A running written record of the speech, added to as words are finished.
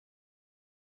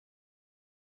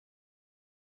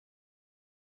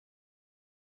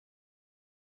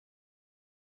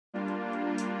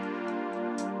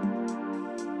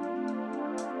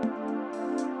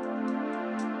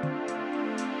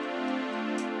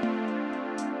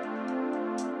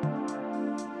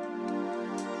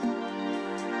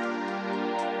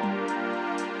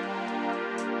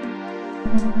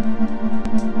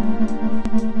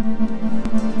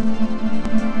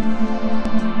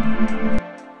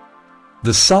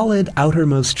The solid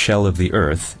outermost shell of the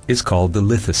Earth is called the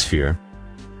lithosphere.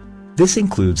 This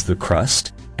includes the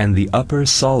crust and the upper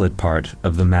solid part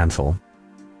of the mantle.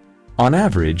 On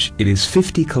average, it is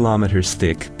 50 kilometers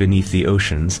thick beneath the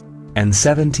oceans and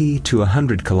 70 to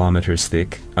 100 kilometers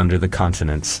thick under the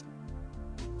continents.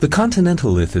 The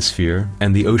continental lithosphere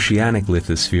and the oceanic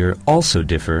lithosphere also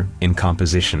differ in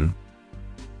composition.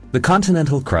 The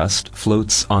continental crust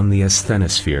floats on the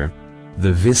asthenosphere,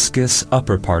 the viscous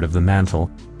upper part of the mantle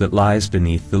that lies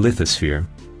beneath the lithosphere.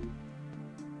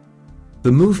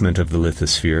 The movement of the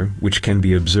lithosphere, which can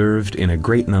be observed in a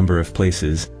great number of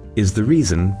places, is the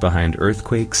reason behind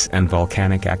earthquakes and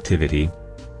volcanic activity.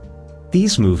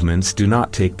 These movements do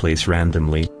not take place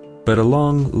randomly, but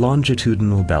along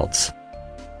longitudinal belts.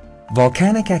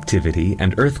 Volcanic activity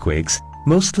and earthquakes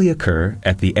mostly occur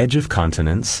at the edge of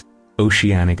continents,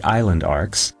 oceanic island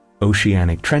arcs,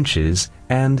 oceanic trenches,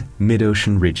 and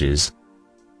mid-ocean ridges.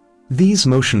 These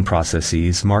motion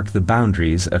processes mark the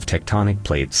boundaries of tectonic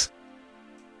plates.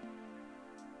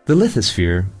 The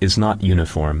lithosphere is not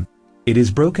uniform. It is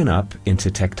broken up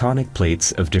into tectonic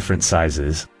plates of different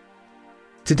sizes.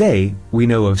 Today, we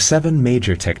know of 7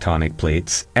 major tectonic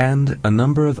plates and a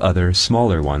number of other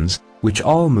smaller ones, which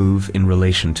all move in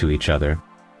relation to each other.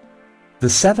 The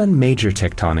 7 major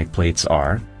tectonic plates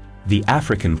are the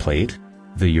African plate,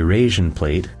 the Eurasian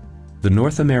plate, the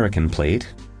North American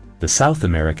plate, the South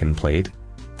American plate,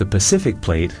 the Pacific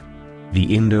plate,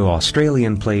 the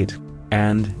Indo-Australian plate,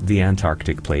 and the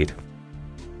Antarctic plate.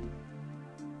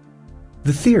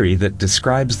 The theory that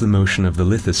describes the motion of the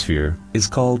lithosphere is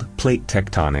called plate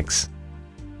tectonics.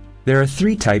 There are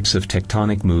 3 types of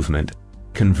tectonic movement: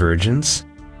 convergence,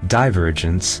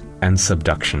 divergence, and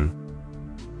subduction.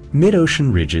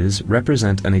 Mid-ocean ridges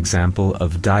represent an example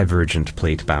of divergent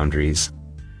plate boundaries.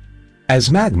 As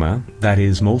magma, that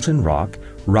is molten rock,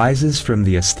 rises from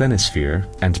the asthenosphere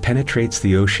and penetrates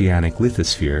the oceanic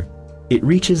lithosphere, it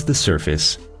reaches the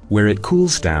surface, where it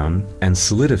cools down and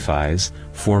solidifies,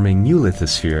 forming new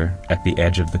lithosphere at the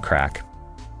edge of the crack.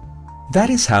 That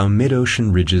is how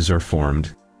mid-ocean ridges are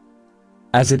formed.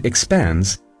 As it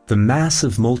expands, the mass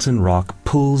of molten rock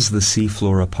pulls the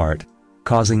seafloor apart,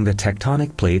 causing the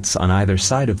tectonic plates on either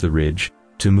side of the ridge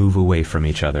to move away from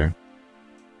each other.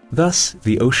 Thus,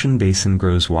 the ocean basin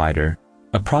grows wider,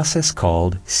 a process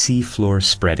called seafloor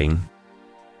spreading.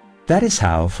 That is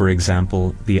how, for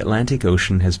example, the Atlantic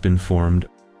Ocean has been formed.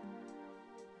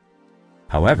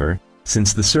 However,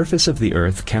 since the surface of the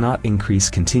Earth cannot increase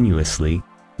continuously,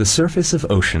 the surface of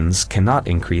oceans cannot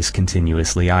increase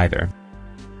continuously either.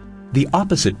 The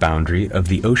opposite boundary of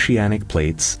the oceanic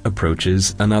plates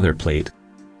approaches another plate.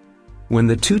 When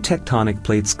the 2 tectonic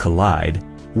plates collide,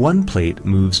 one plate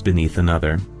moves beneath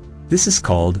another. This is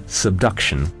called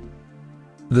subduction.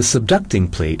 The subducting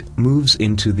plate moves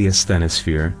into the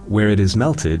asthenosphere, where it is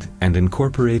melted and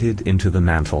incorporated into the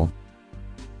mantle.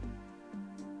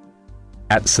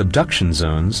 At subduction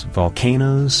zones,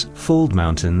 volcanoes, fold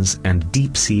mountains, and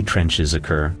deep-sea trenches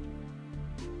occur.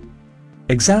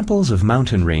 Examples of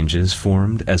mountain ranges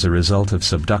formed as a result of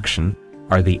subduction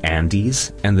are the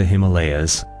Andes and the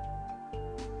Himalayas.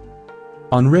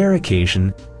 On rare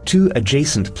occasion, 2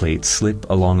 adjacent plates slip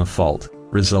along a fault,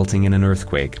 resulting in an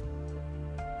earthquake.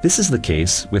 This is the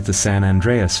case with the San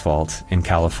Andreas Fault in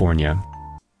California.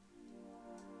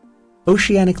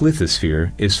 Oceanic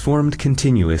lithosphere is formed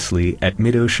continuously at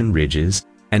mid-ocean ridges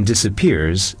and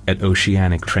disappears at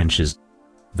oceanic trenches.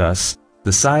 Thus,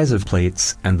 the size of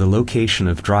plates and the location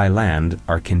of dry land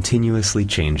are continuously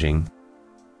changing.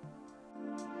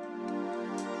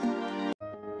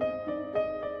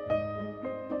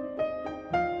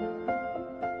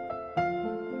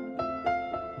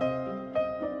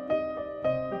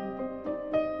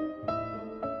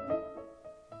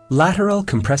 Lateral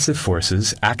compressive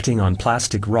forces acting on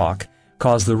plastic rock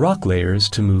cause the rock layers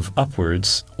to move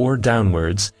upwards or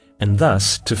downwards, and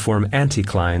thus to form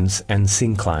anticlines and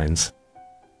synclines.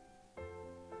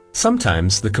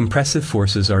 Sometimes the compressive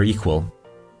forces are equal.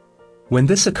 When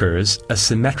this occurs, a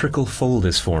symmetrical fold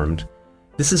is formed.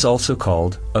 This is also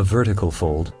called a vertical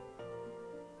fold.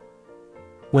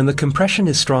 When the compression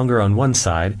is stronger on one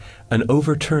side, an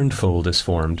overturned fold is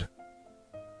formed.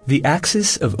 The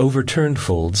axis of overturned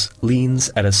folds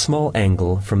leans at a small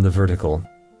angle from the vertical.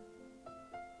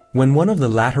 When one of the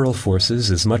lateral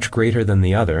forces is much greater than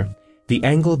the other, the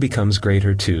angle becomes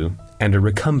greater too, and a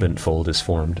recumbent fold is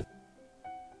formed.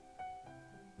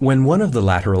 When one of the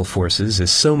lateral forces is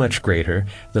so much greater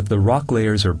that the rock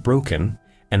layers are broken,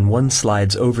 and one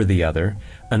slides over the other,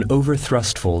 an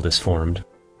overthrust fold is formed.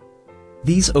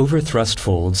 These overthrust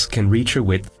folds can reach a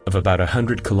width of about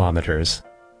 100 kilometers.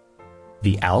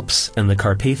 The Alps and the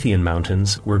Carpathian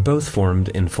Mountains were both formed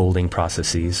in folding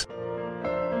processes.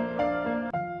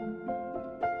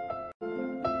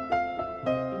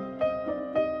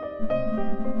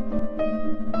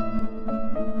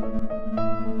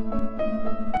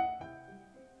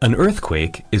 An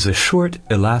earthquake is a short,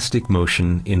 elastic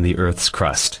motion in the Earth's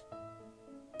crust.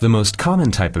 The most common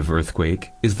type of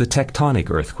earthquake is the tectonic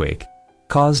earthquake,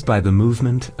 caused by the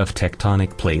movement of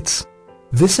tectonic plates.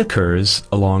 This occurs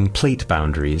along plate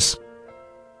boundaries.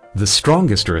 The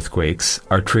strongest earthquakes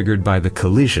are triggered by the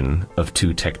collision of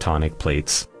two tectonic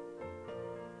plates.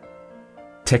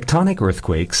 Tectonic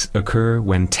earthquakes occur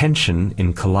when tension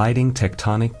in colliding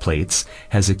tectonic plates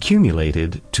has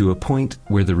accumulated to a point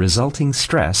where the resulting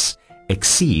stress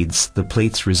exceeds the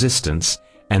plate's resistance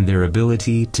and their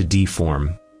ability to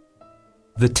deform.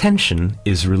 The tension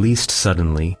is released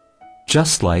suddenly,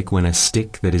 just like when a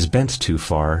stick that is bent too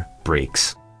far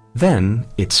breaks. Then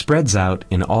it spreads out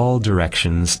in all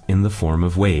directions in the form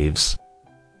of waves.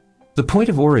 The point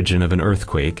of origin of an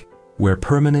earthquake, where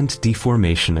permanent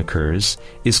deformation occurs,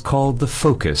 is called the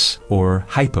focus or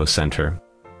hypocenter.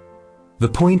 The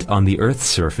point on the Earth's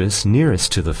surface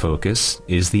nearest to the focus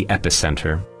is the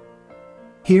epicenter.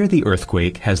 Here the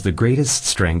earthquake has the greatest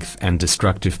strength and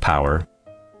destructive power.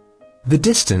 The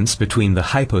distance between the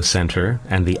hypocenter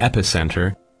and the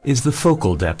epicenter is the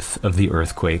focal depth of the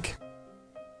earthquake.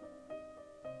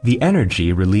 The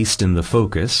energy released in the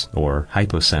focus, or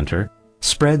hypocenter,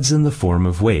 spreads in the form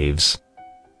of waves.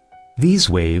 These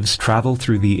waves travel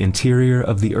through the interior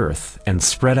of the Earth and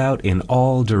spread out in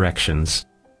all directions.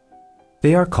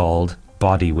 They are called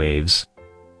body waves.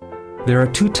 There are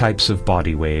two types of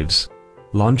body waves,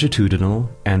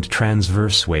 longitudinal and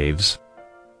transverse waves.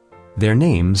 Their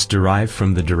names derive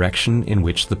from the direction in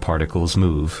which the particles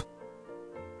move.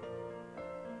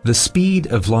 The speed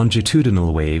of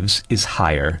longitudinal waves is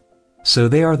higher, so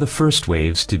they are the first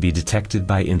waves to be detected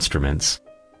by instruments.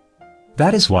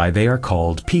 That is why they are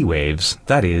called P waves,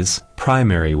 that is,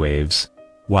 primary waves,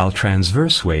 while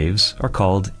transverse waves are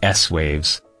called S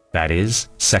waves, that is,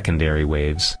 secondary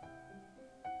waves.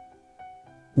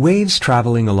 Waves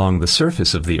traveling along the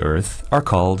surface of the Earth are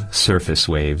called surface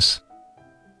waves.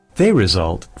 They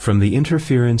result from the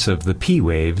interference of the P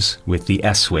waves with the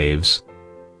S waves.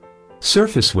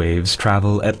 Surface waves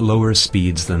travel at lower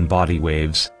speeds than body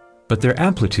waves, but their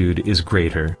amplitude is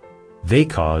greater. They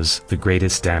cause the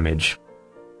greatest damage.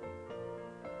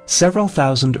 Several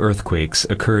thousand earthquakes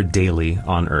occur daily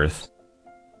on Earth.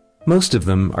 Most of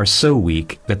them are so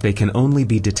weak that they can only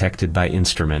be detected by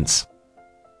instruments.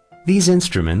 These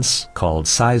instruments, called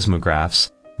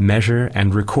seismographs, measure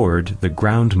and record the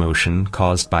ground motion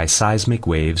caused by seismic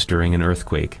waves during an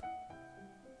earthquake.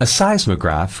 A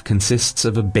seismograph consists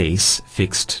of a base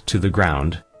fixed to the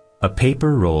ground, a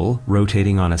paper roll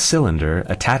rotating on a cylinder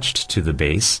attached to the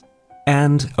base,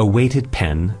 and a weighted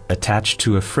pen attached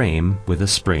to a frame with a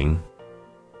spring.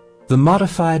 The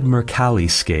modified Mercalli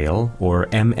scale, or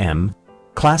MM,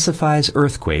 classifies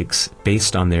earthquakes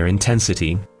based on their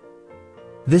intensity.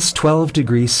 This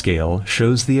 12-degree scale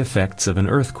shows the effects of an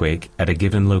earthquake at a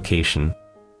given location.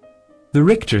 The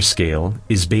Richter scale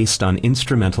is based on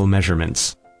instrumental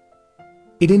measurements.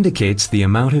 It indicates the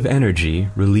amount of energy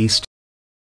released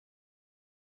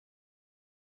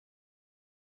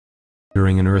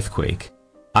during an earthquake,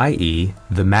 i.e.,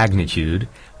 the magnitude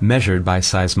measured by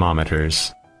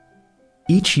seismometers.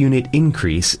 Each unit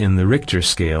increase in the Richter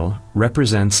scale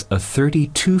represents a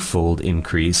 32-fold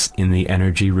increase in the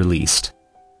energy released.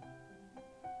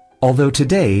 Although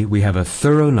today we have a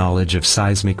thorough knowledge of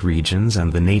seismic regions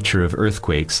and the nature of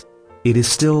earthquakes, it is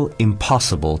still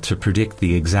impossible to predict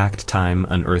the exact time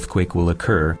an earthquake will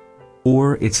occur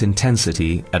or its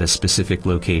intensity at a specific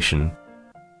location.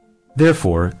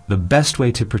 Therefore, the best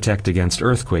way to protect against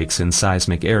earthquakes in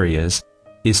seismic areas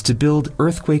is to build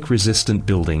earthquake-resistant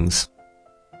buildings.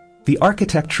 The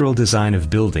architectural design of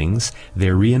buildings,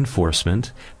 their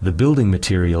reinforcement, the building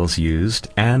materials used,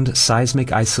 and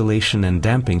seismic isolation and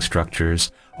damping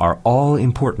structures are all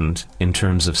important in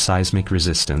terms of seismic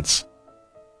resistance.